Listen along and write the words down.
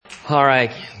All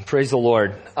right. Praise the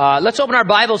Lord. Let's open our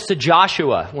Bibles to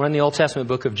Joshua. We're in the Old Testament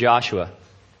book of Joshua.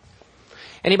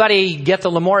 Anybody get the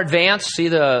Lemoore Advance? See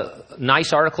the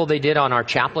nice article they did on our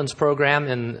chaplains program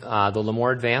in the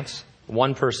Lemoore Advance?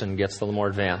 One person gets the Lemoore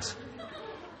Advance.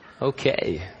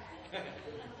 Okay.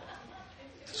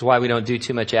 That's why we don't do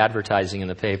too much advertising in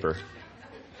the paper.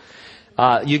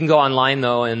 You can go online,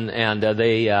 though, and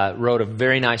they wrote a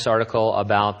very nice article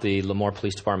about the Lemoore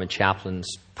Police Department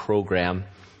chaplains program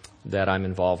that I'm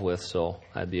involved with, so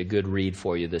that'd be a good read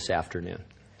for you this afternoon.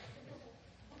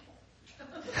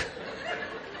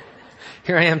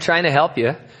 Here I am trying to help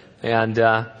you. And,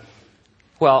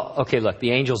 okay, look,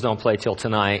 the Angels don't play till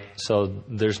tonight, so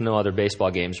there's no other baseball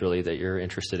games, really, that you're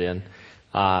interested in.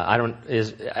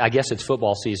 I guess it's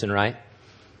football season, right?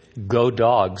 Go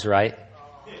Dogs, right?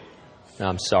 No,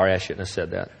 I'm sorry, I shouldn't have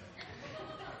said that.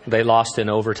 They lost in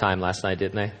overtime last night,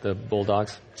 didn't they, the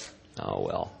Bulldogs? Oh,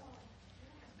 well.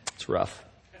 It's rough.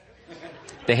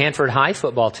 The Hanford High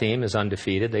football team is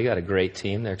undefeated. They got a great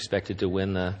team. They're expected to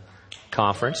win the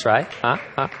conference, right?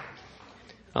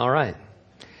 All right.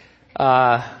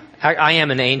 I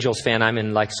am an Angels fan. I'm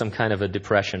in like some kind of a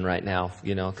depression right now,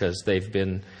 because they've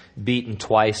been beaten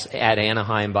twice at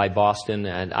Anaheim by Boston,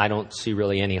 and I don't see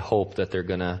really any hope that they're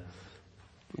going to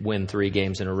win 3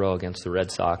 games in a row against the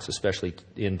Red Sox, especially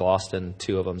in Boston,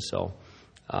 2 of them. So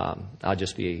I'll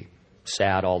just be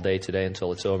sad all day today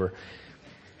until it's over.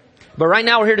 But right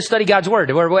now we're here to study God's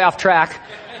Word. We're way off track.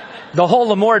 The whole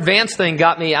Lemoore Advance thing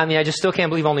got me. I just still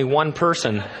can't believe only one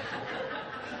person.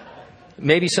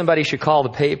 Maybe somebody should call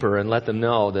the paper and let them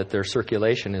know that their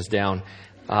circulation is down.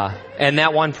 And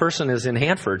that one person is in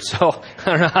Hanford. So I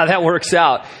don't know how that works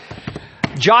out.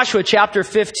 Joshua chapter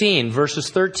 15,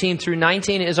 verses 13 through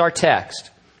 19 is our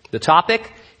text. The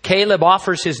topic, Caleb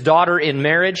offers his daughter in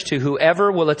marriage to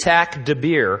whoever will attack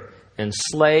Debir and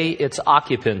slay its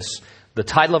occupants. The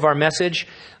title of our message,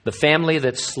 The Family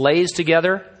That Slays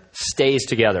Together, Stays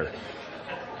Together.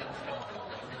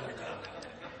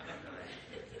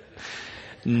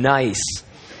 Nice.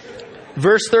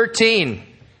 Verse 13.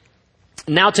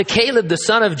 Now to Caleb the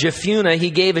son of Jephunneh he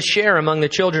gave a share among the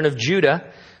children of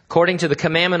Judah, according to the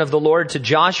commandment of the Lord to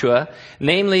Joshua,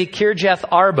 namely Kirjath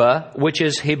Arba, which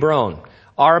is Hebron.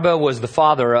 Arba was the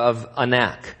father of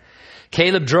Anak.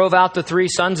 Caleb drove out the 3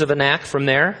 sons of Anak from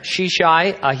there,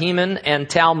 Shishai, Ahiman, and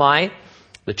Talmai,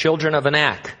 the children of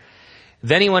Anak.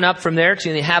 Then he went up from there to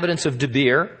the inhabitants of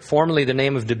Debir. Formerly the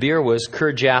name of Debir was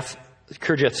Kirjath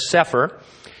Sepher.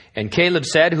 And Caleb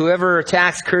said, whoever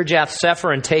attacks Kirjath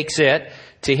Sepher and takes it,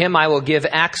 to him I will give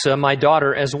Achsah, my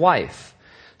daughter, as wife.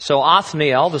 So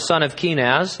Othniel, the son of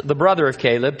Kenaz, the brother of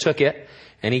Caleb, took it,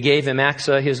 and he gave him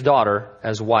Achsah, his daughter,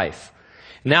 as wife.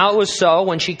 Now it was so,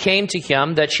 when she came to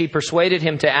him, that she persuaded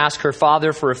him to ask her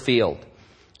father for a field.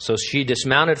 So she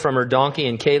dismounted from her donkey,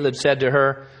 and Caleb said to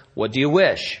her, what do you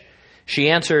wish?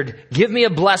 She answered, give me a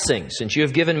blessing. Since you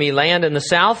have given me land in the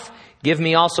south, give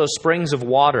me also springs of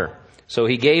water. So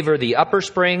he gave her the upper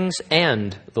springs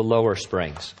and the lower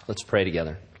springs. Let's pray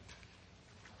together.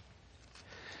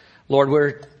 Lord,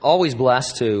 we're always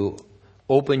blessed to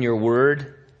open your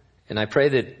word. And I pray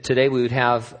that today we would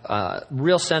have a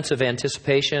real sense of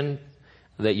anticipation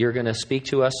that you're going to speak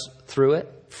to us through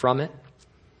it, from it.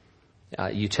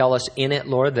 You tell us in it,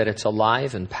 Lord, that it's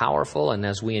alive and powerful. And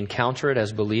as we encounter it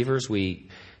as believers, we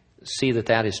see that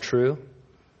that is true.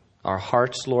 Our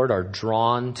hearts, Lord, are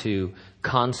drawn to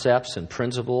concepts and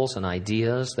principles and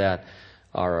ideas that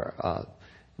are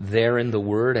there in the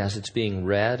Word as it's being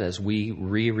read, as we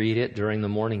reread it during the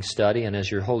morning study, and as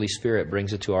your Holy Spirit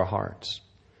brings it to our hearts.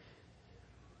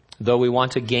 Though we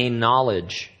want to gain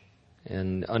knowledge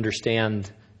and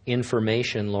understand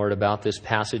information, Lord, about this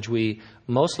passage, we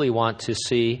mostly want to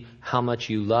see how much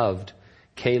you loved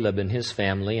Caleb and his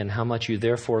family and how much you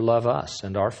therefore love us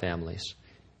and our families,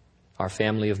 our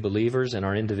family of believers and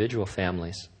our individual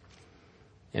families.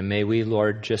 And may we,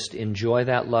 Lord, just enjoy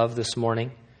that love this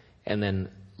morning and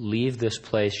then leave this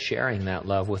place sharing that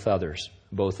love with others,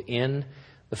 both in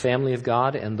the family of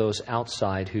God and those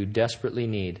outside who desperately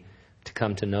need to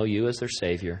come to know you as their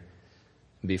Savior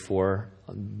before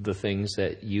the things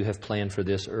that you have planned for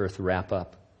this earth wrap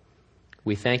up.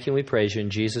 We thank you and we praise you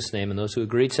in Jesus' name. And those who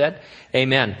agreed said,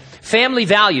 amen. Family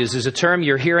values is a term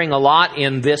you're hearing a lot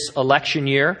in this election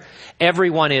year.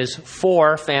 Everyone is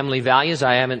for family values.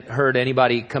 I haven't heard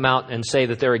anybody come out and say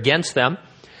that they're against them.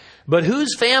 But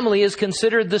whose family is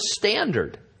considered the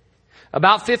standard?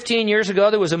 About 15 years ago,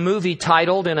 there was a movie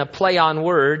titled, in a play on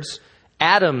words,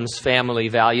 Adam's Family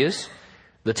Values.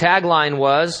 The tagline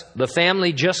was, the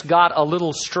family just got a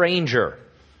little stranger.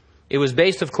 It was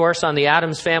based, of course, on the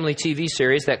Addams Family TV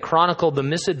series that chronicled the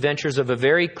misadventures of a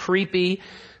very creepy,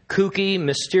 kooky,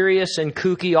 mysterious, and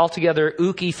kooky, altogether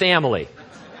ooky family.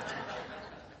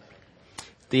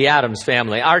 The Addams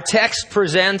family. Our text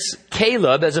presents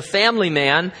Caleb as a family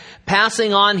man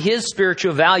passing on his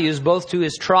spiritual values both to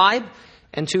his tribe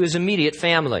and to his immediate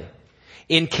family.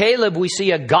 In Caleb, we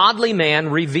see a godly man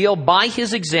reveal by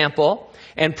his example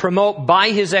and promote by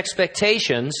his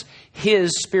expectations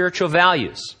his spiritual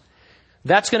values.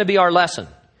 That's going to be our lesson.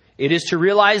 It is to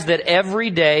realize that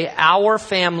every day our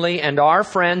family and our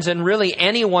friends and really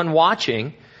anyone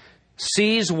watching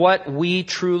sees what we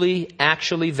truly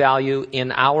actually value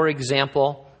in our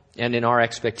example and in our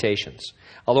expectations.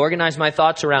 I'll organize my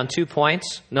thoughts around 2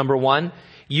 points. Number 1,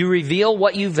 you reveal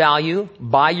what you value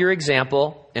by your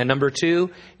example. And number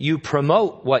 2, you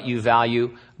promote what you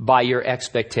value by your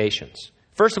expectations.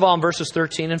 First of all, in verses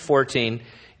 13 and 14,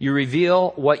 you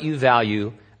reveal what you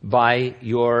value by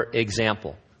your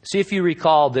example. See if you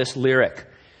recall this lyric.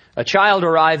 A child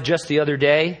arrived just the other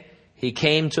day. He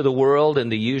came to the world in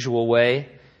the usual way,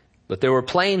 but there were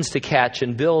planes to catch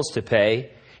and bills to pay.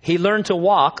 He learned to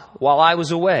walk while I was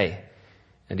away.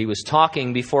 And he was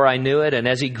talking before I knew it, and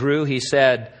as he grew, he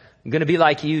said, I'm going to be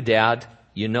like you, Dad.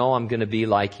 You know I'm going to be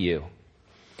like you.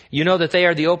 You know that they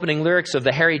are the opening lyrics of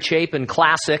the Harry Chapin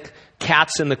classic,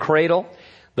 Cats in the Cradle.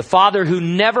 The father who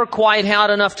never quite had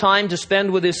enough time to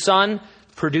spend with his son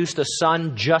produced a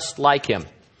son just like him.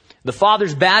 The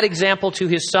father's bad example to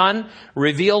his son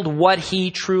revealed what he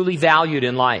truly valued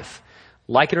in life.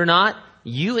 Like it or not,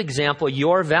 you example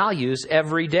your values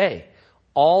every day.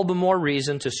 All the more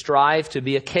reason to strive to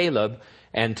be a Caleb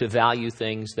and to value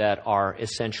things that are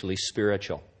essentially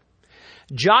spiritual.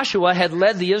 Joshua had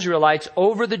led the Israelites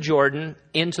over the Jordan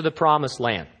into the Promised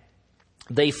Land.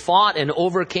 They fought and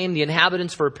overcame the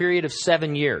inhabitants for a period of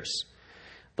 7 years.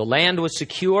 The land was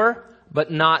secure,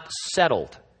 but not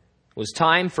settled. It was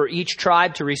time for each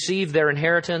tribe to receive their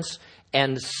inheritance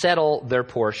and settle their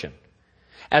portion.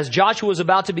 As Joshua was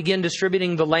about to begin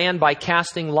distributing the land by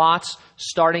casting lots,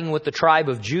 starting with the tribe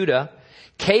of Judah,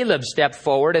 Caleb stepped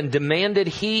forward and demanded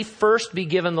he first be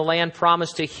given the land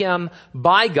promised to him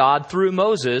by God through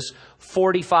Moses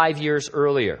 45 years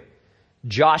earlier.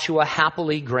 Joshua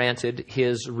happily granted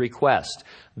his request.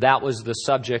 That was the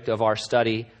subject of our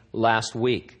study last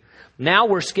week. Now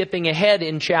we're skipping ahead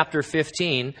in chapter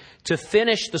 15 to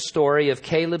finish the story of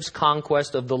Caleb's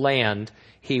conquest of the land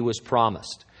he was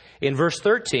promised. In verse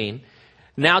 13,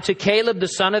 now to Caleb the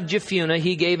son of Jephunneh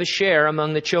he gave a share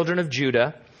among the children of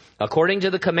Judah, according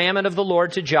to the commandment of the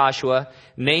Lord to Joshua,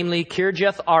 namely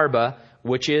Kirjath Arba,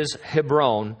 which is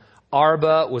Hebron.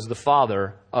 Arba was the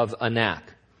father of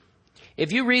Anak.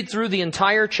 If you read through the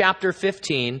entire chapter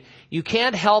 15, you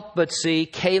can't help but see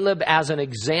Caleb as an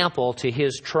example to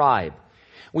his tribe.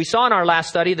 We saw in our last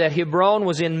study that Hebron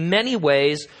was in many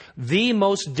ways the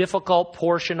most difficult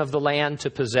portion of the land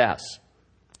to possess.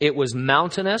 It was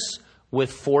mountainous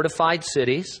with fortified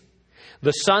cities.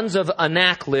 The sons of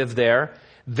Anak lived there.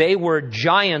 They were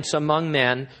giants among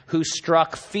men who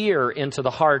struck fear into the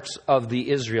hearts of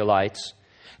the Israelites.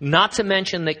 Not to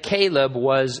mention that Caleb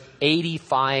was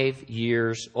 85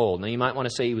 years old. Now, you might want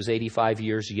to say he was 85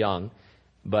 years young,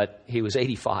 but he was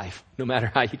 85, no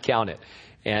matter how you count it.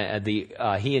 And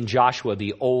he and Joshua,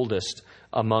 the oldest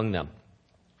among them.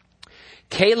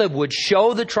 Caleb would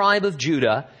show the tribe of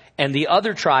Judah, and the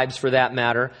other tribes for that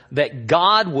matter, that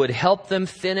God would help them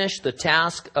finish the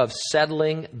task of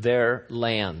settling their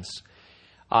lands.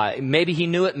 Maybe he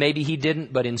knew it, maybe he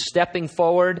didn't, but in stepping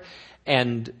forward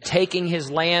and taking his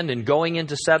land and going in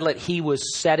to settle it, he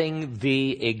was setting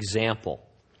the example.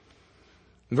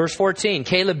 Verse 14,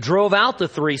 Caleb drove out the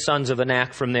 3 sons of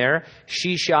Anak from there,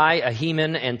 Sheshai,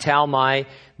 Ahiman, and Talmai,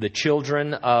 the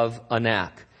children of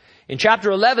Anak. In chapter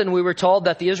 11, we were told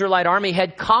that the Israelite army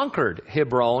had conquered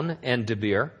Hebron and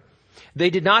Debir.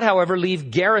 They did not, however, leave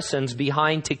garrisons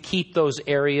behind to keep those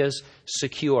areas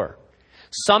secure.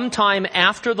 Sometime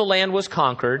after the land was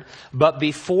conquered, but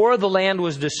before the land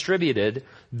was distributed,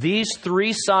 these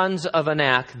 3 sons of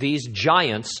Anak, these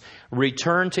giants,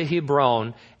 returned to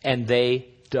Hebron and they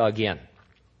dug in.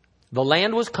 The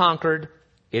land was conquered.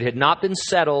 It had not been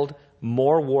settled.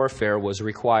 More warfare was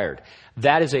required.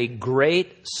 That is a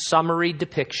great summary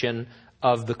depiction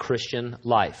of the Christian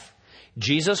life.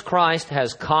 Jesus Christ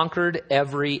has conquered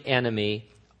every enemy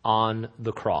on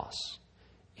the cross.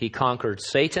 He conquered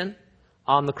Satan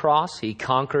on the cross. He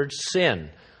conquered sin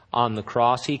on the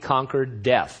cross. He conquered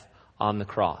death on the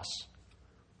cross.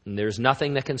 And there's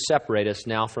nothing that can separate us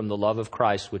now from the love of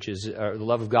Christ, which is the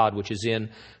love of God, which is in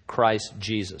Christ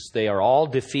Jesus. They are all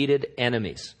defeated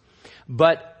enemies.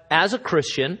 But as a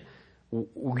Christian,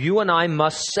 You and I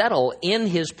must settle in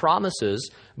His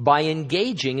promises by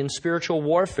engaging in spiritual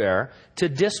warfare to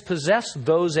dispossess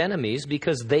those enemies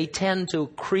because they tend to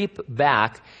creep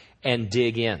back and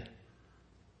dig in.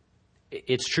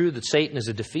 It's true that Satan is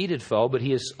a defeated foe, but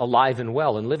he is alive and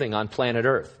well and living on planet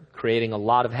Earth, creating a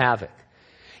lot of havoc.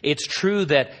 It's true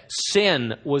that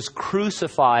sin was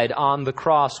crucified on the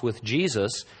cross with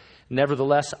Jesus.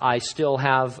 Nevertheless, I still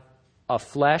have a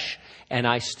flesh, and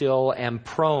I still am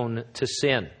prone to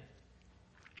sin.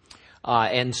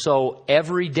 And so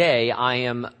every day I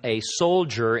am a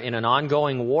soldier in an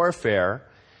ongoing warfare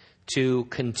to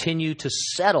continue to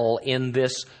settle in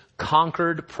this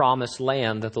conquered promised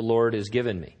land that the Lord has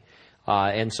given me.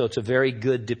 And so it's a very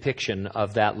good depiction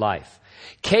of that life.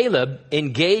 Caleb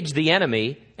engaged the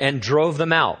enemy and drove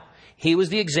them out. He was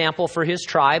the example for his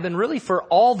tribe and really for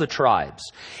all the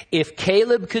tribes. If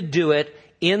Caleb could do it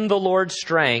in the Lord's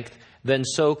strength, then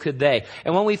so could they.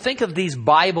 And when we think of these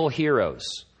Bible heroes,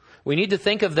 we need to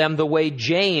think of them the way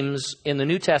James in the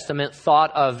New Testament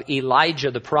thought of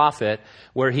Elijah the prophet,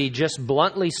 where he just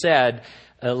bluntly said,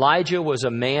 Elijah was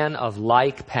a man of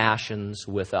like passions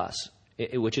with us,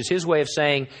 which is his way of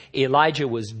saying Elijah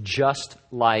was just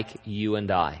like you and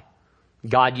I.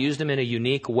 God used him in a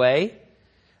unique way,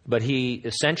 but he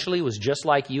essentially was just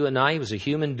like you and I. He was a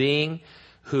human being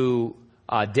who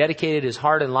dedicated his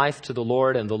heart and life to the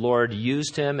Lord, and the Lord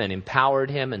used him and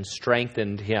empowered him and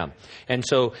strengthened him. And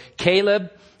so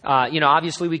Caleb,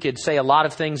 obviously we could say a lot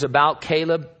of things about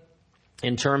Caleb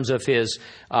in terms of his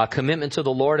commitment to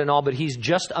the Lord and all, but he's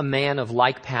just a man of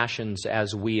like passions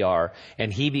as we are,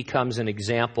 and he becomes an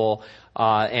example.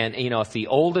 If the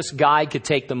oldest guy could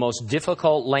take the most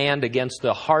difficult land against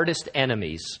the hardest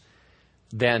enemies,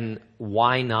 then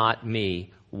why not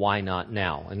me? Why not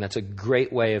now? And that's a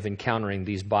great way of encountering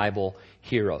these Bible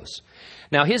heroes.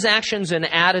 Now, his actions and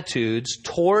attitudes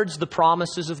towards the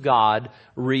promises of God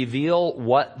reveal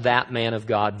what that man of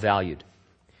God valued.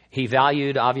 He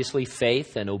valued, obviously,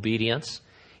 faith and obedience.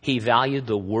 He valued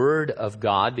the Word of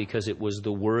God because it was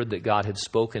the Word that God had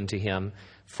spoken to him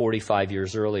 45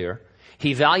 years earlier.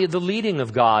 He valued the leading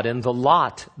of God and the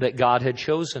lot that God had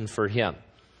chosen for him.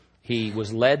 He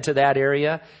was led to that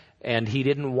area, and he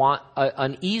didn't want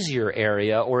an easier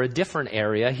area or a different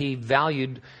area. He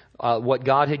valued what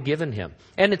God had given him.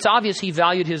 And it's obvious he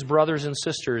valued his brothers and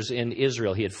sisters in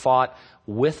Israel. He had fought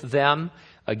with them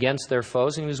against their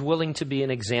foes, and he was willing to be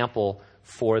an example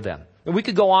for them. And we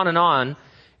could go on and on.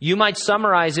 You might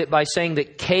summarize it by saying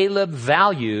that Caleb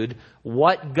valued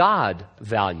what God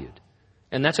valued.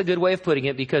 And that's a good way of putting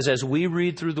it, because as we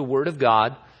read through the Word of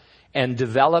God and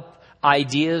develop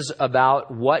ideas about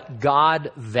what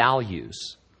God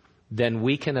values, then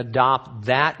we can adopt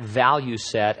that value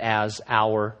set as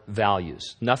our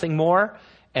values. Nothing more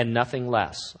and nothing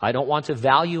less. I don't want to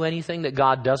value anything that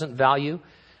God doesn't value.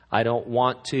 I don't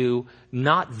want to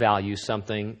not value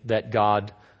something that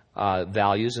God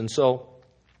values. And so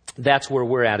that's where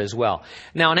we're at as well.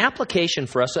 Now, an application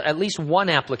for us, at least one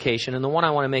application, and the one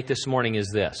I want to make this morning is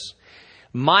this.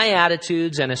 My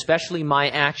attitudes and especially my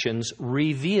actions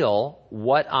reveal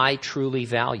what I truly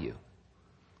value.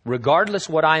 Regardless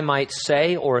what I might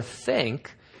say or think,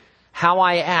 how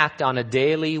I act on a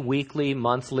daily, weekly,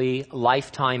 monthly,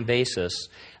 lifetime basis,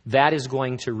 that is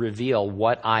going to reveal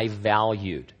what I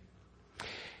valued.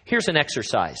 Here's an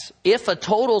exercise. If a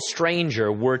total stranger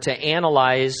were to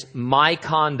analyze my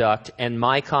conduct and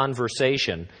my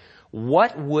conversation,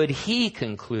 what would he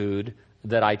conclude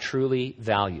that I truly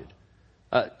valued?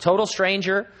 Total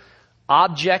stranger,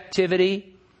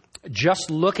 objectivity,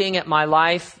 just looking at my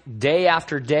life day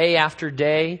after day after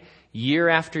day, year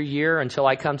after year until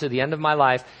I come to the end of my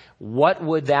life, what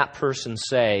would that person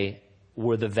say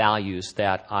were the values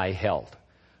that I held?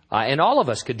 And all of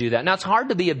us could do that. Now, it's hard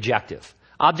to be objective.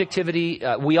 Objectivity,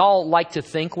 we all like to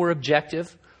think we're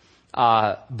objective,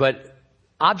 but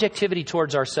objectivity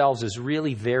towards ourselves is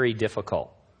really very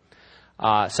difficult.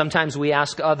 Sometimes we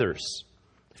ask others.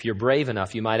 If you're brave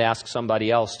enough, you might ask somebody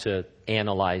else to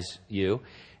analyze you.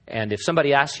 And if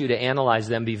somebody asks you to analyze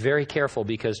them, be very careful,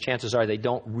 because chances are they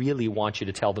don't really want you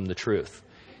to tell them the truth.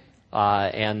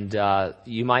 And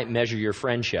you might measure your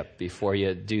friendship before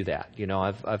you do that. You know,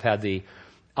 I've had the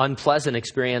unpleasant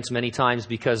experience many times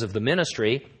because of the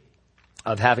ministry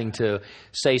of having to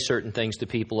say certain things to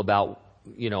people about,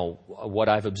 what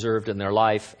I've observed in their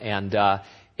life. And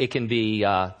it can be,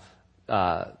 it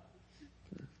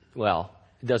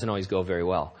doesn't always go very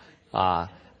well.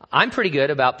 I'm pretty good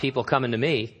about people coming to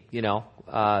me,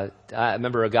 I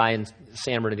remember a guy in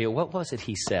San Bernardino, what was it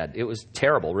he said? It was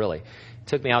terrible, really.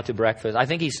 Took me out to breakfast. I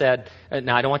think he said,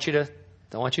 no, I don't want you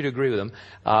to agree with him,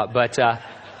 but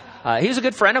He was a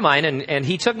good friend of mine, and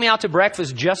he took me out to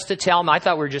breakfast just to tell me. I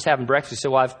thought we were just having breakfast. He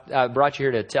said, well, I've brought you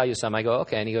here to tell you something. I go,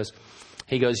 okay. And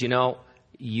he goes,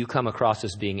 you come across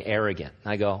as being arrogant.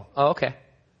 I go, oh, okay.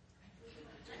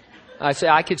 I say,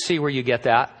 I could see where you get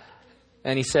that.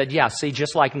 And he said, yeah, see,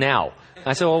 just like now.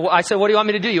 I said, what do you want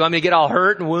me to do? You want me to get all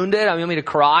hurt and wounded? You want me to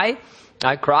cry?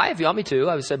 I'd cry if you want me to.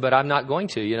 I said, but I'm not going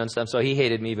to, and stuff. So he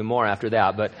hated me even more after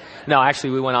that. But no,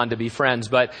 actually, we went on to be friends.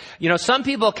 But, some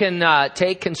people can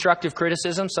take constructive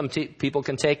criticism. Some people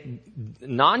can take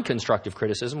non-constructive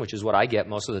criticism, which is what I get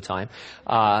most of the time.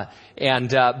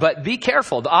 But be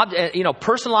careful.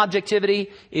 Personal objectivity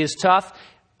is tough.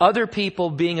 Other people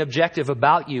being objective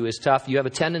about you is tough. You have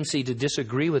a tendency to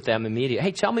disagree with them immediately.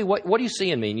 Hey, tell me, what do you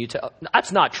see in me? And you tell,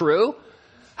 that's not true.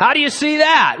 How do you see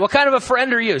that? What kind of a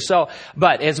friend are you?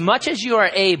 But as much as you are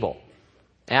able,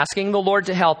 asking the Lord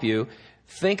to help you,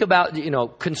 think about,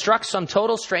 construct some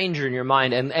total stranger in your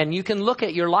mind, and you can look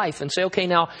at your life and say, okay,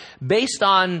 now, based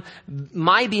on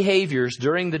my behaviors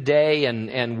during the day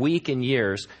and week and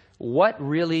years, what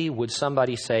really would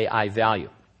somebody say I value?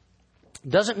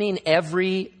 Doesn't mean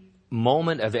every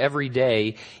moment of every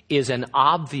day is an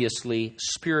obviously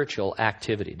spiritual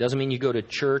activity. Doesn't mean you go to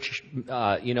church,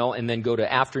 and then go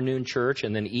to afternoon church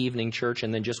and then evening church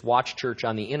and then just watch church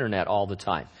on the internet all the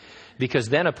time. Because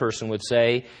then a person would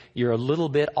say you're a little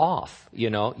bit off. You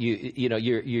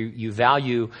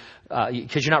value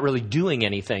because you're not really doing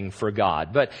anything for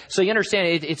God. But so you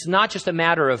understand, it's not just a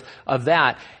matter of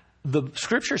that. The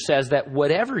Scripture says that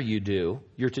whatever you do,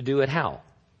 you're to do it how?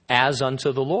 As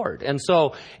unto the Lord. And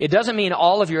so it doesn't mean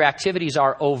all of your activities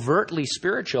are overtly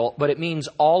spiritual, but it means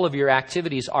all of your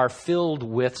activities are filled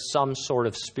with some sort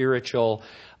of spiritual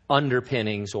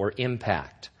underpinnings or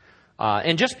impact.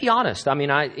 And just be honest.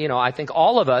 I think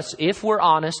all of us, if we're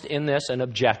honest in this and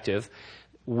objective,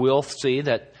 will see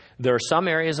that there are some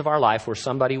areas of our life where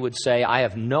somebody would say, I would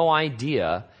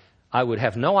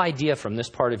have no idea from this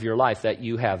part of your life that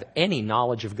you have any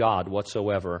knowledge of God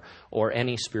whatsoever or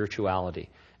any spirituality.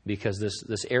 Because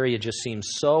this area just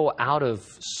seems so out of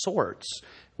sorts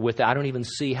I don't even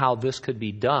see how this could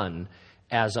be done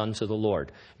as unto the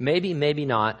Lord. Maybe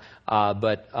not,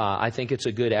 but I think it's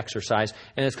a good exercise.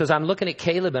 And it's because I'm looking at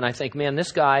Caleb and I think, man,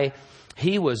 this guy,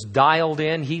 he was dialed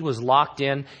in, he was locked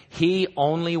in, he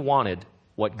only wanted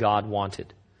what God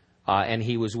wanted. And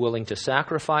he was willing to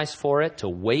sacrifice for it, to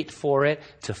wait for it,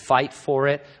 to fight for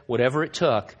it, whatever it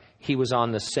took, he was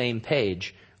on the same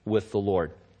page with the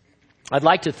Lord. I'd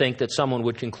like to think that someone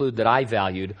would conclude that I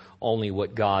valued only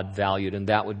what God valued, and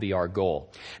that would be our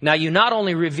goal. Now, you not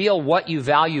only reveal what you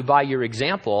value by your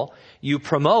example, you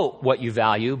promote what you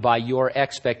value by your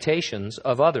expectations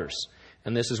of others.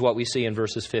 And this is what we see in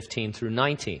verses 15 through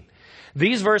 19.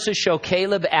 These verses show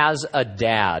Caleb as a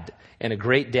dad, and a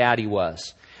great dad he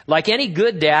was. Like any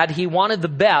good dad, he wanted the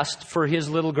best for his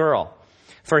little girl.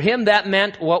 For him, that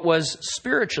meant what was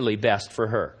spiritually best for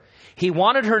her. He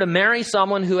wanted her to marry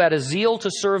someone who had a zeal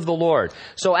to serve the Lord.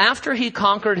 So after he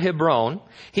conquered Hebron,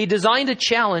 he designed a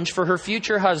challenge for her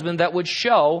future husband that would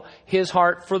show his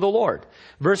heart for the Lord.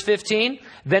 Verse 15,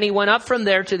 then he went up from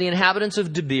there to the inhabitants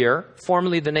of Debir.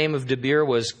 Formerly the name of Debir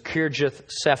was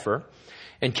Kirjath-Sepher.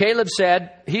 And Caleb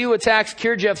said, he who attacks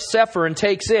Kirjath-Sepher and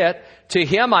takes it, to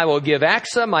him I will give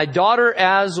Achsah, my daughter,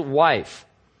 as wife.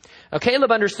 Now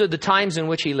Caleb understood the times in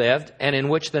which he lived and in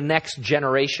which the next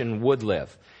generation would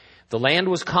live. The land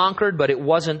was conquered, but it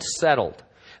wasn't settled.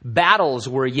 Battles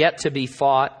were yet to be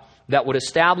fought that would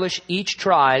establish each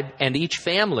tribe and each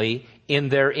family in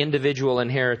their individual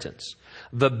inheritance.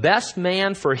 The best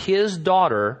man for his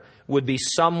daughter would be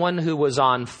someone who was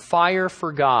on fire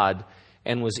for God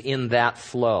and was in that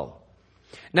flow.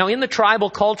 Now, in the tribal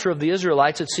culture of the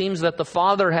Israelites, it seems that the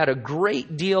father had a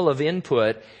great deal of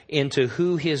input into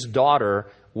who his daughter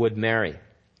would marry.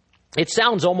 It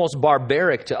sounds almost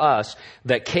barbaric to us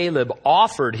that Caleb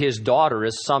offered his daughter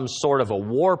as some sort of a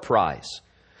war prize.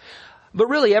 But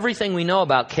really, everything we know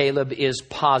about Caleb is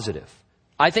positive.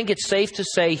 I think it's safe to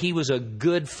say he was a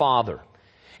good father.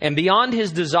 And beyond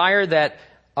his desire that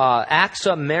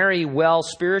Achsah marry well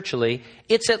spiritually,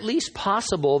 it's at least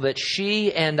possible that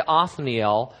she and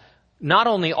Othniel not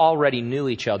only already knew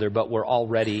each other, but were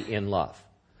already in love.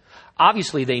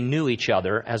 Obviously, they knew each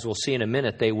other. As we'll see in a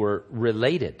minute, they were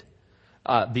related.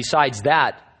 Besides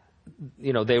that,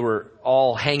 they were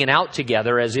all hanging out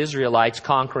together as Israelites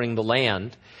conquering the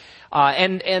land.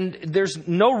 And there's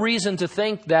no reason to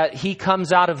think that he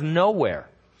comes out of nowhere.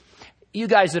 You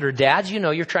guys that are dads,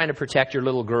 you're trying to protect your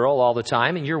little girl all the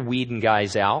time and you're weeding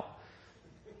guys out.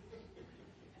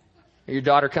 Your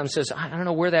daughter comes and says, I don't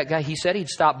know where that guy, he said he'd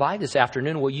stop by this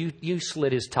afternoon. Well, you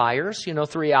slid his tires,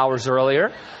 3 hours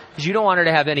earlier, because you don't want her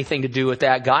to have anything to do with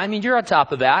that guy. I mean, you're on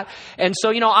top of that. And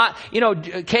so,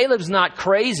 Caleb's not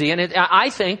crazy. And I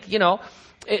think,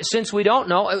 since we don't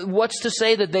know, what's to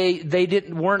say that they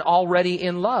weren't already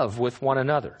in love with one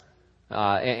another?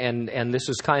 And this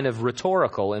is kind of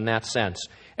rhetorical in that sense.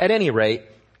 At any rate,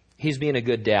 he's being a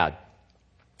good dad.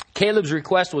 Caleb's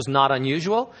request was not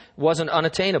unusual, wasn't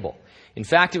unattainable. In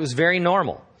fact, it was very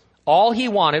normal. All he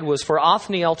wanted was for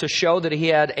Othniel to show that he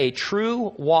had a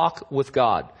true walk with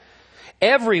God.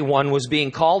 Everyone was being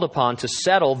called upon to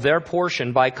settle their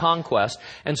portion by conquest,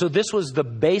 and so this was the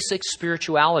basic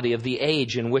spirituality of the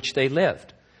age in which they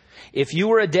lived. If you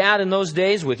were a dad in those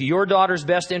days with your daughter's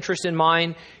best interest in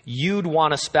mind, you'd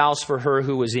want a spouse for her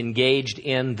who was engaged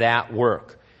in that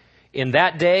work. In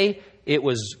that day, it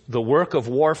was the work of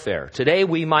warfare. Today,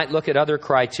 we might look at other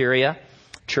criteria: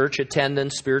 church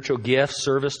attendance, spiritual gifts,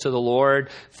 service to the Lord,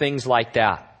 things like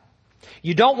that.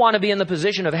 You don't want to be in the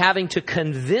position of having to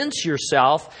convince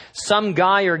yourself some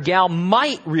guy or gal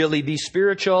might really be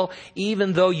spiritual,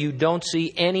 even though you don't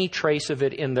see any trace of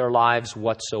it in their lives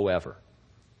whatsoever.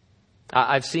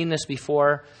 I've seen this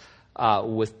before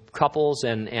with couples,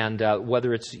 and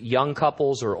whether it's young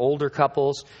couples or older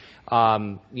couples,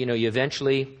 you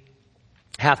eventually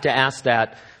have to ask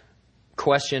that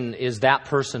question: is that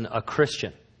person a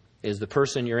Christian? Is the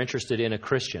person you're interested in a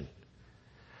Christian?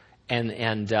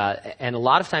 And a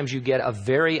lot of times you get a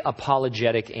very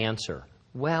apologetic answer.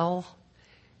 Well,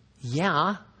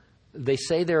 yeah, they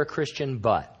say they're a Christian,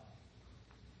 but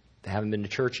they haven't been to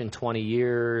church in 20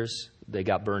 years. They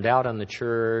got burned out on the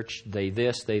church. They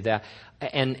this, they that.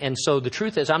 And so the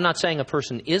truth is, I'm not saying a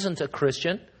person isn't a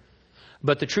Christian,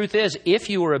 but the truth is, if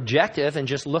you were objective and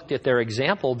just looked at their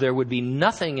example, there would be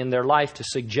nothing in their life to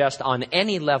suggest on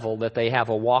any level that they have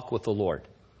a walk with the Lord.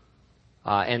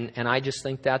 And I just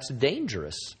think that's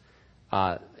dangerous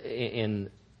in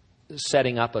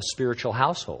setting up a spiritual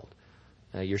household.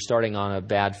 You're starting on a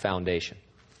bad foundation.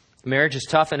 Marriage is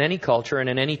tough in any culture and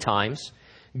in any times.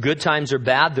 Good times are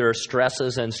bad. There are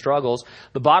stresses and struggles.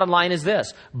 The bottom line is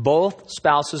this: both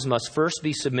spouses must first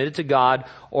be submitted to God,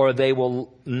 or they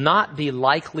will not be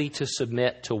likely to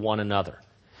submit to one another.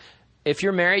 If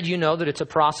you're married, you know that it's a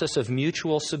process of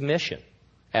mutual submission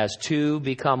as two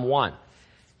become one.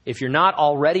 If you're not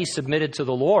already submitted to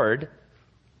the Lord,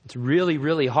 it's really,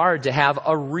 really hard to have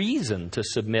a reason to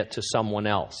submit to someone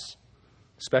else,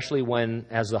 especially when,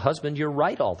 as the husband, you're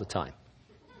right all the time.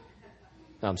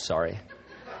 I'm sorry.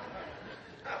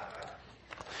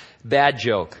 Bad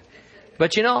joke.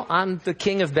 But I'm the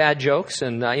king of bad jokes,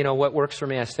 and what works for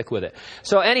me, I stick with it.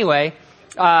 So anyway,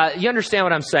 you understand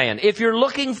what I'm saying. If you're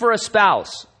looking for a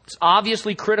spouse, it's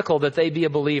obviously critical that they be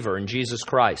a believer in Jesus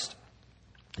Christ.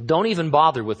 Don't even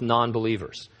bother with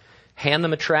non-believers. Hand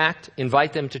them a tract,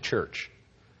 invite them to church.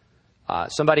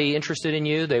 Somebody interested in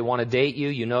you, they want to date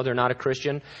you, they're not a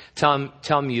Christian, tell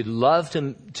them you'd love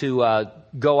to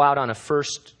go out on a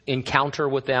first encounter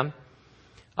with them.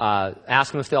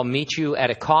 Ask them if they'll meet you at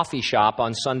a coffee shop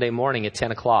on Sunday morning at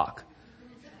 10 o'clock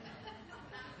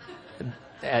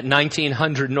at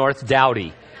 1900 North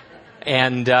Dowdy,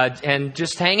 and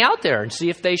just hang out there and see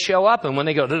if they show up. And when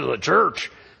they go, "This is a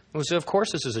church," well, so of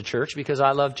course this is a church because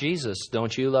I love Jesus.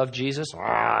 Don't you love Jesus?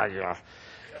 Yeah.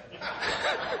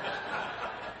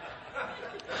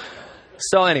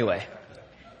 So anyway,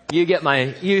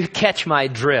 you catch my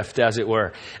drift, as it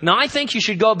were. Now, I think you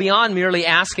should go beyond merely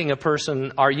asking a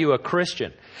person, "Are you a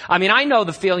Christian?" I mean, I know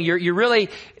the feeling. You're really,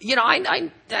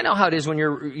 I know how it is when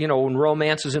when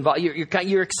romance is involved.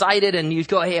 You're excited and you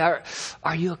go, "Hey,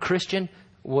 are you a Christian?"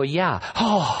 Well, yeah.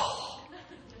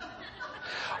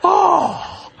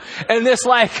 Oh. And this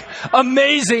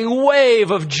amazing wave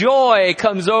of joy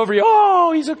comes over you.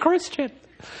 Oh, he's a Christian.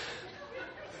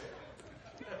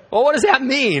 Well, what does that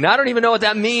mean? I don't even know what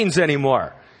that means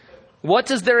anymore. What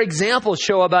does their example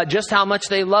show about just how much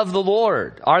they love the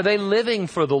Lord? Are they living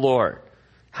for the Lord?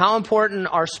 How important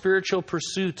are spiritual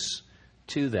pursuits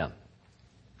to them?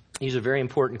 These are very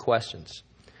important questions.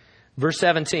 Verse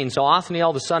 17, so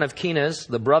Othniel, the son of Kenaz,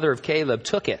 the brother of Caleb,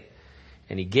 took it,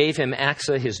 and he gave him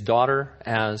Achsah, his daughter,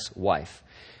 as wife.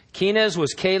 Kenaz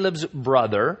was Caleb's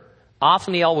brother.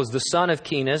 Othniel was the son of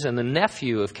Kenaz and the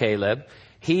nephew of Caleb.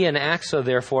 He and Achsah,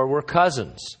 therefore, were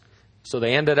cousins. So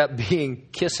they ended up being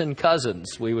kissing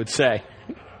cousins, we would say,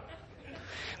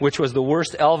 which was the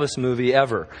worst Elvis movie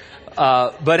ever.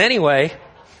 But anyway,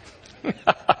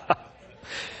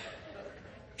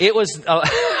 it was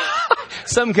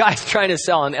some guy's trying to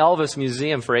sell an Elvis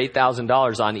museum for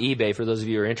 $8,000 on eBay, for those of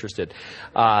you who are interested.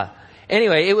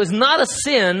 Anyway, it was not a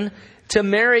sin to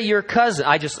marry your cousin.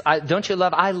 Don't you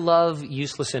love, I love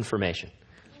useless information.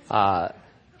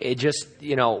 It just,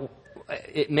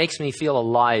 it makes me feel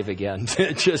alive again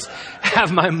to just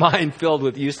have my mind filled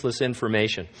with useless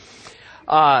information.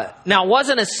 Now, it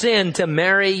wasn't a sin to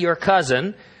marry your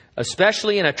cousin,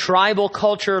 especially in a tribal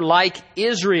culture like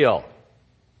Israel.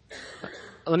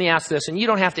 Let me ask this, and you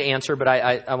don't have to answer, but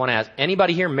I want to ask.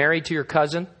 Anybody here married to your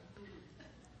cousin?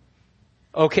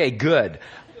 Okay, good.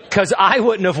 Because I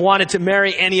wouldn't have wanted to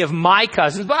marry any of my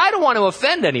cousins, but I don't want to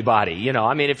offend anybody.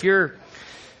 If you're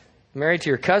married to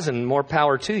your cousin, more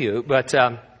power to you. But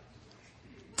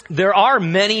there are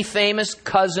many famous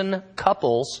cousin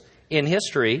couples in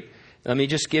history. Let me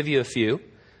just give you a few.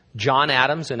 John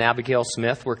Adams and Abigail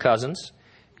Smith were cousins.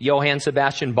 Johann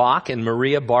Sebastian Bach and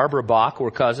Maria Barbara Bach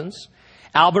were cousins.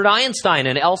 Albert Einstein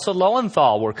and Elsa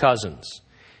Lowenthal were cousins.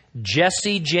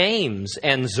 Jesse James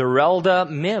and Zerelda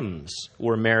Mims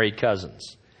were married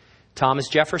cousins. Thomas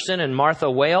Jefferson and Martha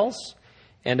Wales.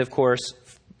 And, of course,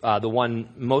 the one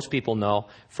most people know,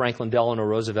 Franklin Delano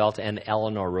Roosevelt and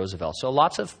Eleanor Roosevelt. So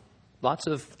lots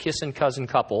of kissing cousin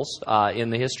couples in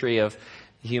the history of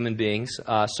human beings.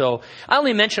 So I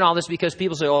only mention all this because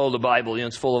people say, the Bible,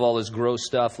 it's full of all this gross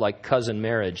stuff like cousin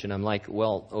marriage. And I'm like,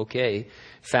 well, okay.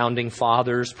 Founding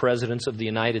fathers, presidents of the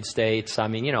United States.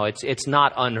 It's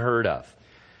not unheard of.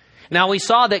 Now, we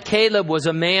saw that Caleb was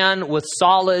a man with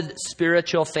solid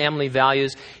spiritual family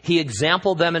values. He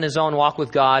exampled them in his own walk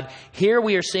with God. Here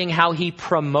we are seeing how he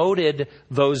promoted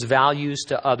those values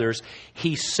to others.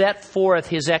 He set forth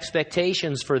his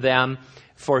expectations for them,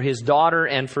 for his daughter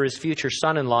and for his future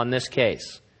son-in-law in this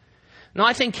case. Now,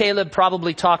 I think Caleb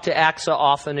probably talked to Achsah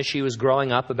often as she was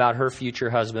growing up about her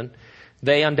future husband.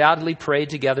 They undoubtedly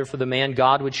prayed together for the man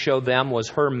God would show them was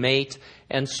her mate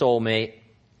and soulmate.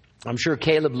 I'm sure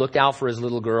Caleb looked out for his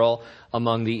little girl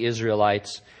among the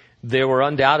Israelites. There were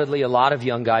undoubtedly a lot of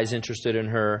young guys interested in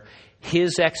her.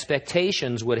 His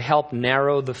expectations would help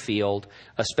narrow the field,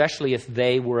 especially if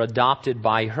they were adopted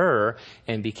by her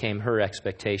and became her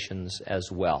expectations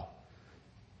as well.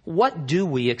 What do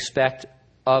we expect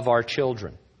of our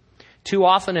children? Too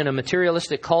often in a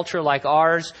materialistic culture like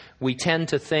ours, we tend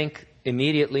to think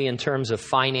immediately in terms of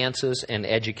finances and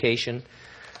education.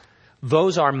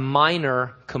 Those are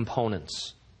minor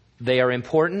components. They are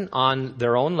important on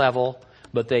their own level,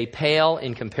 but they pale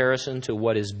in comparison to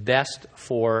what is best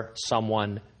for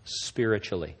someone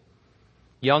spiritually.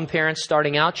 Young parents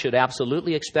starting out should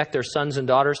absolutely expect their sons and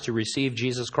daughters to receive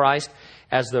Jesus Christ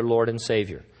as their Lord and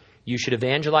Savior. You should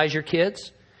evangelize your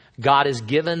kids. God has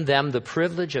given them the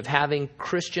privilege of having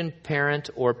Christian parent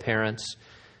or parents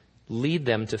lead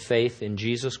them to faith in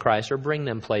Jesus Christ or bring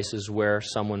them places where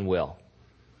someone will.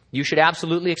 You should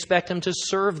absolutely expect them to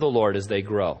serve the Lord as they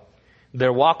grow.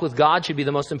 Their walk with God should be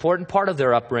the most important part of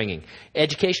their upbringing.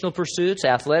 Educational pursuits,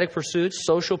 athletic pursuits,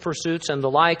 social pursuits, and the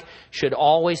like should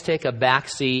always take a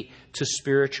backseat to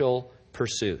spiritual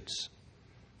pursuits.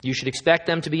 You should expect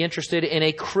them to be interested in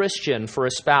a Christian for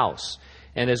a spouse.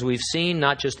 And as we've seen,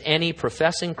 not just any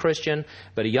professing Christian,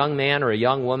 but a young man or a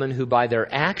young woman who by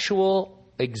their actual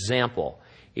example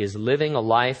is living a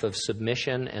life of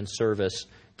submission and service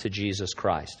to Jesus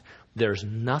Christ. There's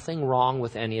nothing wrong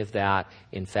with any of that.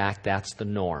 In fact, that's the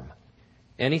norm.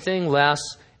 Anything less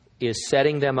is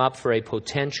setting them up for a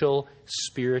potential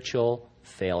spiritual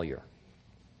failure.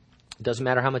 It doesn't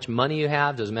matter how much money you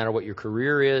have, doesn't matter what your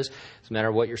career is, doesn't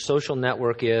matter what your social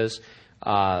network is.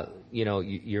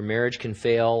 Your marriage can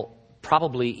fail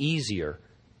probably easier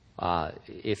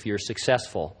if you're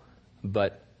successful,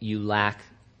 but you lack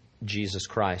Jesus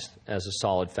Christ as a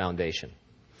solid foundation.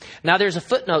 Now, there's a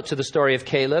footnote to the story of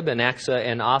Caleb and Achsah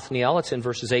and Othniel. It's in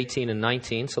verses 18 and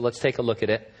 19, so let's take a look at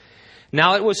it.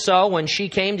 Now it was so, when she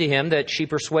came to him, that she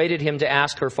persuaded him to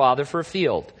ask her father for a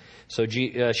field. So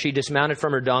she dismounted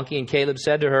from her donkey, and Caleb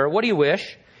said to her, "What do you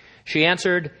wish?" She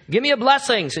answered, "Give me a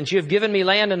blessing. Since you have given me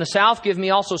land in the south, give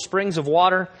me also springs of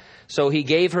water." So he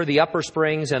gave her the upper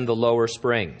springs and the lower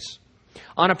springs.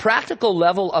 On a practical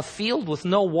level, a field with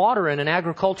no water in an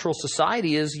agricultural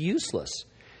society is useless.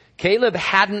 Caleb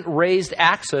hadn't raised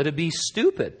Achsah to be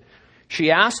stupid.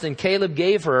 She asked, and Caleb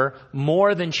gave her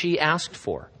more than she asked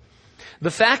for.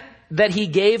 The fact that he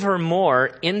gave her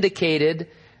more indicates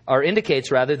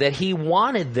that he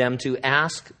wanted them to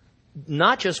ask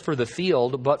not just for the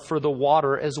field, but for the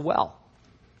water as well.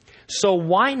 So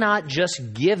why not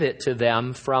just give it to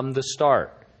them from the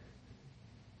start?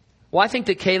 Well, I think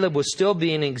that Caleb was still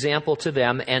being an example to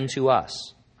them and to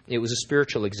us. It was a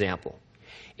spiritual example.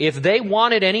 If they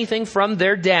wanted anything from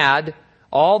their dad,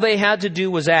 all they had to do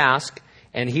was ask,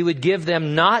 and he would give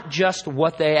them not just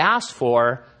what they asked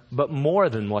for, but more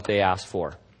than what they asked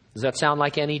for. Does that sound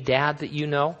like any dad that you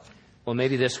know? Well,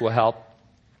 maybe this will help.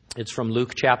 It's from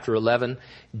Luke chapter 11.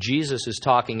 Jesus is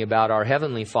talking about our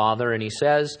Heavenly Father, and he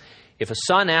says, if a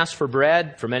son asks for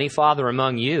bread from any father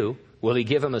among you, will he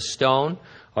give him a stone?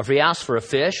 Or if he asks for a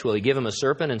fish, will he give him a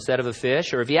serpent instead of a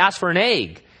fish? Or if he asks for an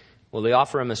egg, will he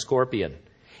offer him a scorpion?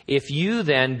 If you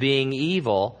then, being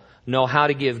evil, know how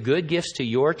to give good gifts to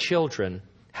your children,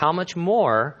 how much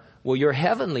more will your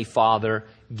Heavenly Father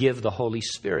give the Holy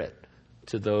Spirit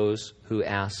to those who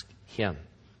ask him?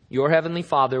 Your Heavenly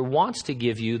Father wants to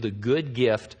give you the good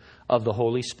gift of the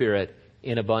Holy Spirit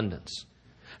in abundance.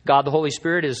 God, the Holy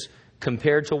Spirit, is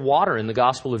compared to water in the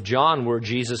Gospel of John, where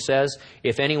Jesus says,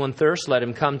 if anyone thirsts, let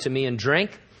him come to me and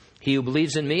drink. He who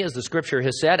believes in me, as the Scripture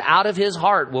has said, out of his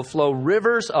heart will flow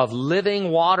rivers of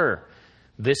living water.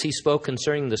 This he spoke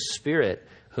concerning the Spirit,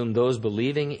 whom those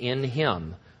believing in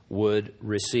him would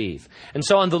receive. And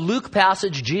so in the Luke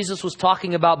passage, Jesus was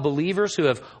talking about believers who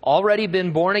have already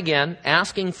been born again,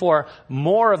 asking for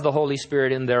more of the Holy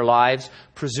Spirit in their lives,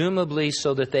 presumably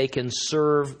so that they can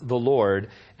serve the Lord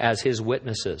as his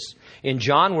witnesses. In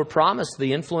John, we're promised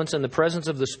the influence and the presence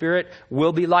of the Spirit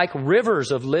will be like rivers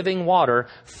of living water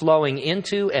flowing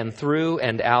into and through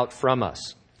and out from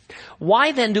us.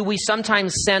 Why then do we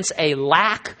sometimes sense a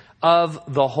lack of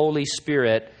the Holy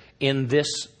Spirit in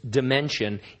this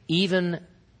dimension, even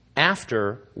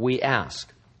after we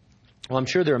ask? Well, I'm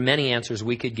sure there are many answers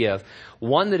we could give.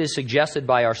 One that is suggested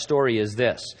by our story is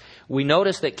this. We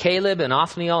notice that Caleb and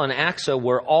Othniel and Achsah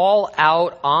were all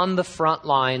out on the front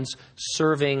lines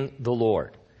serving the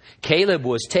Lord. Caleb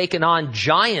was taking on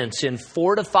giants in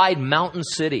fortified mountain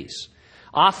cities.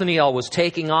 Othniel was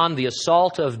taking on the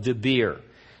assault of Debir.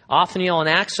 Othniel and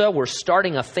Achsah were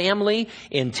starting a family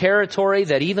in territory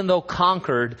that, even though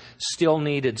conquered, still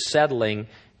needed settling,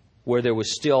 where there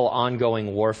was still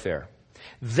ongoing warfare.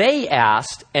 They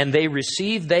asked, and they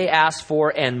received, they asked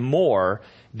for, and more,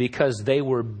 because they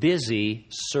were busy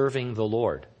serving the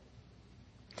Lord.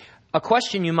 A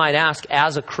question you might ask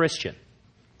as a Christian: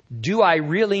 do I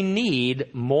really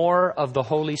need more of the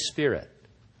Holy Spirit?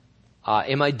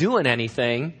 Am I doing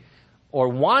anything or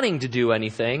wanting to do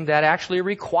anything that actually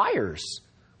requires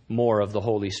more of the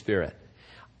Holy Spirit?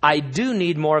 I do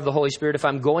need more of the Holy Spirit if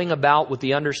I'm going about with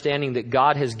the understanding that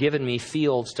God has given me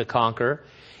fields to conquer.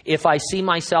 If I see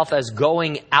myself as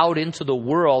going out into the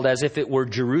world as if it were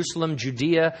Jerusalem,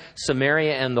 Judea,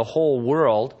 Samaria, and the whole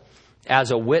world as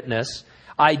a witness.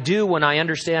 I do when I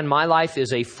understand my life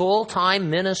is a full-time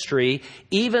ministry,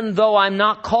 even though I'm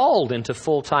not called into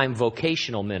full-time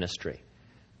vocational ministry.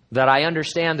 That I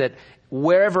understand that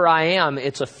wherever I am,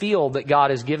 it's a field that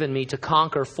God has given me to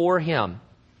conquer for Him,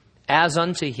 as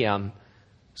unto Him,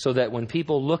 so that when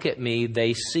people look at me,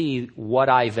 they see what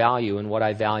I value, and what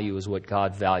I value is what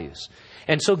God values.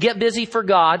 And so get busy for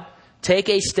God, take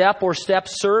a step or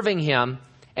steps serving Him,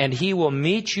 and He will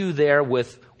meet you there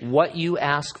with what you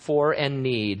ask for and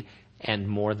need, and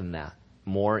more than that,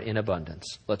 more in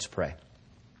abundance. Let's pray.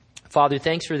 Father,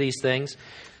 thanks for these things.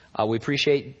 We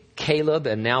appreciate Caleb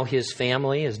and now his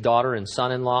family, his daughter and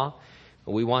son-in-law.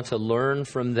 We want to learn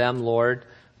from them, Lord,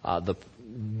 the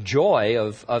joy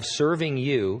of serving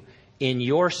you in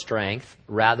your strength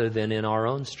rather than in our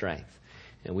own strength.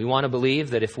 And we want to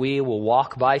believe that if we will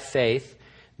walk by faith,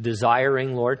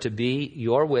 desiring, Lord, to be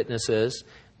your witnesses,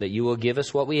 that you will give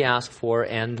us what we ask for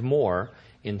and more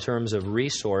in terms of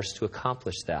resource to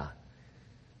accomplish that.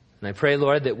 And I pray,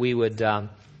 Lord, that we would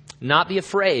not be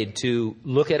afraid to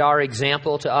look at our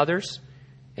example to others.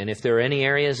 And if there are any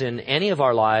areas in any of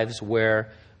our lives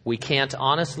where we can't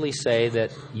honestly say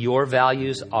that your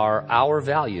values are our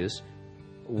values,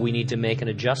 we need to make an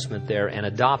adjustment there and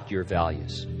adopt your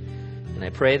values. And I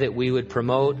pray that we would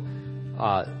promote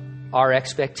our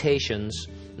expectations,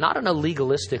 not in a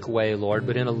legalistic way, Lord,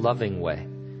 but in a loving way.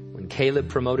 When Caleb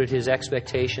promoted his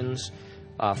expectations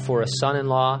for a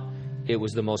son-in-law, it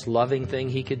was the most loving thing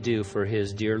he could do for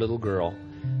his dear little girl.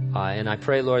 And I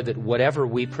pray, Lord, that whatever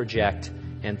we project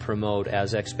and promote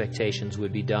as expectations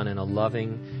would be done in a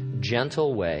loving,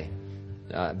 gentle way,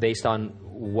 based on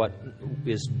what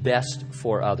is best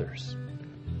for others,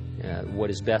 what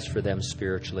is best for them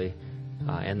spiritually,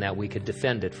 and that we could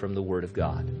defend it from the Word of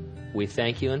God. We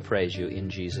thank you and praise you in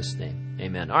Jesus' name.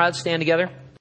 Amen. All right, let's stand together.